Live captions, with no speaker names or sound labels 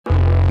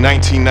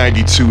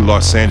1992,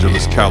 Los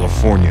Angeles,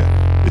 California.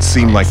 It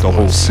seemed like the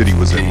whole city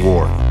was at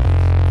war.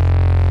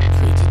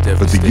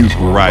 But the youth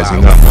were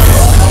rising up.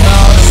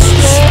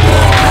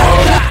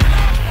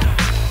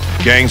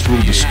 Gangs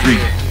ruled the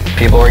street.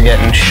 People were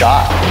getting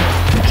shot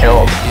and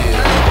killed.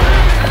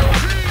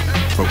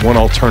 But one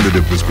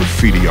alternative was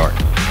graffiti art.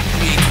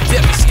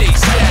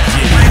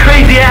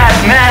 Crazy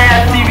ass, mad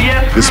ass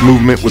C.B.S. This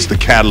movement was the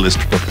catalyst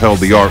to propel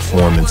the art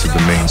form into the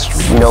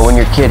mainstream. You know, when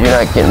you're a kid, you're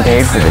not getting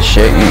paid for this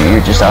shit.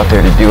 You're just out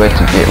there to do it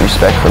to get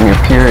respect from your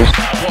peers.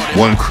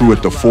 One crew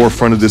at the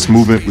forefront of this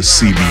movement was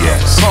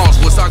C.B.S.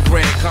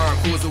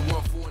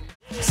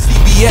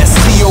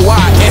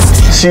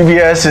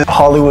 C.B.S. is a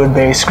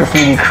Hollywood-based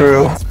graffiti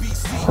crew.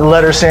 The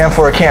letters stand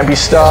for It Can't Be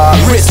Stopped.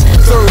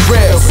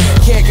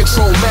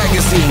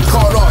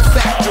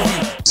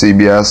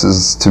 C.B.S.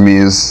 is, to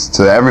me,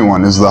 to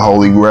everyone, is the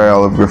holy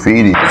grail of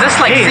graffiti. Is this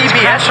like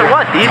C.B.S. or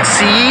what, dude?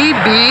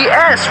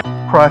 C.B.S.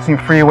 Crossing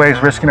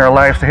freeways, risking our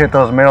lives to hit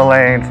those middle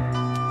lanes,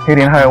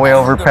 hitting highway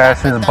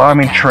overpasses,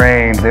 bombing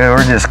trains. They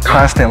were just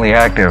constantly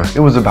active.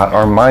 It was about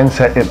our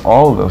mindset in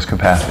all of those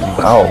capacities.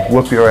 I'll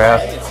whoop your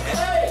ass,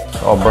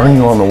 I'll burn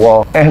you on the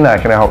wall, and I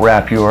can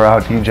out-rap you or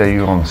out-DJ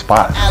you on the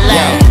spot.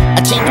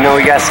 You know,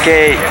 we got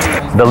Skate.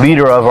 The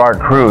leader of our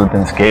crew,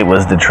 and Skate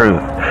was the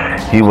truth.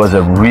 He was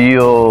a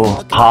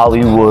real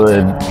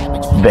Hollywood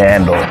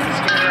vandal.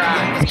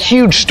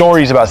 Huge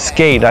stories about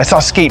Skate. I saw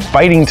Skate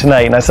fighting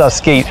tonight, and I saw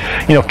Skate,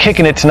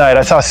 kicking it tonight.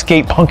 I saw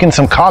Skate punking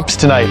some cops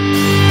tonight.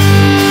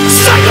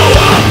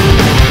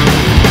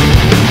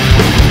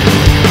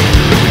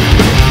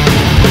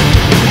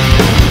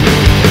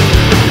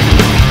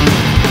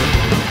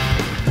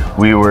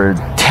 We were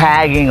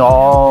tagging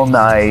all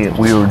night.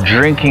 We were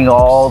drinking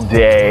all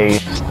day.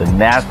 The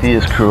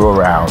nastiest crew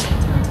around,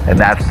 and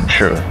that's the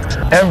truth.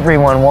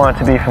 Everyone wanted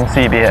to be from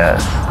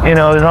C.B.S. It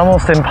was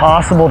almost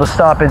impossible to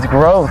stop its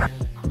growth.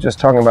 Just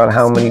talking about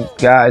how many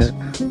guys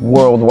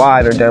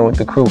worldwide are down with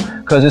the crew.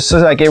 Because it's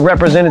just like it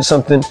represented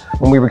something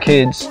when we were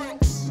kids,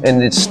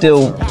 and it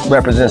still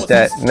represents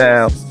that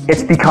now.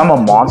 It's become a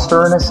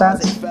monster in a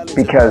sense,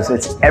 because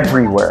it's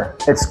everywhere.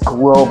 It's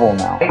global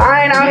now.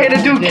 I ain't out here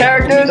to do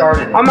characters,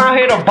 I'm out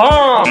here to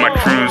bomb. My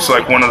crew's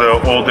like one of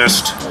the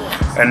oldest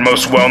and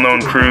most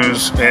well-known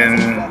crews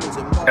in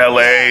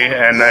LA,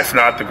 and if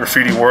not the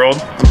graffiti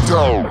world.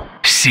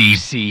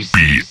 C.B.S.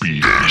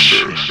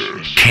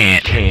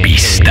 can't be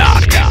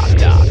stopped.